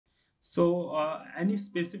So, any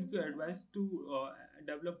specific advice to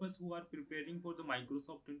developers who are preparing for the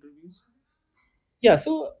Microsoft interviews? Yeah,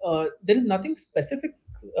 so there is nothing specific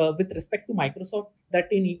with respect to Microsoft that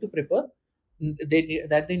they need to prepare.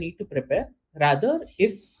 That they need to prepare. Rather,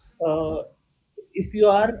 uh, if you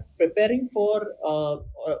are preparing for or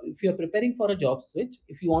if you are preparing for a job switch,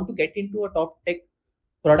 if you want to get into a top tech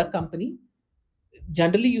product company,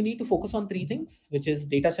 generally you need to focus on three things, which is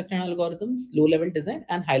data structure and algorithms, low level design,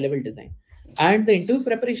 and high level design. And the interview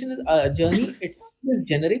preparation is journey is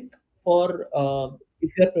generic for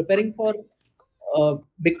if you are preparing for a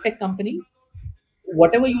big tech company,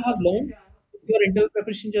 whatever you have learned, your interview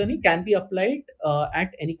preparation journey can be applied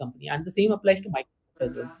at any company, and the same applies to Microsoft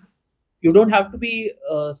as well. You don't have to be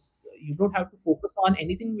you don't have to focus on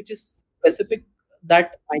anything which is specific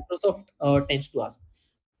that Microsoft tends to ask.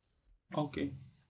 Okay.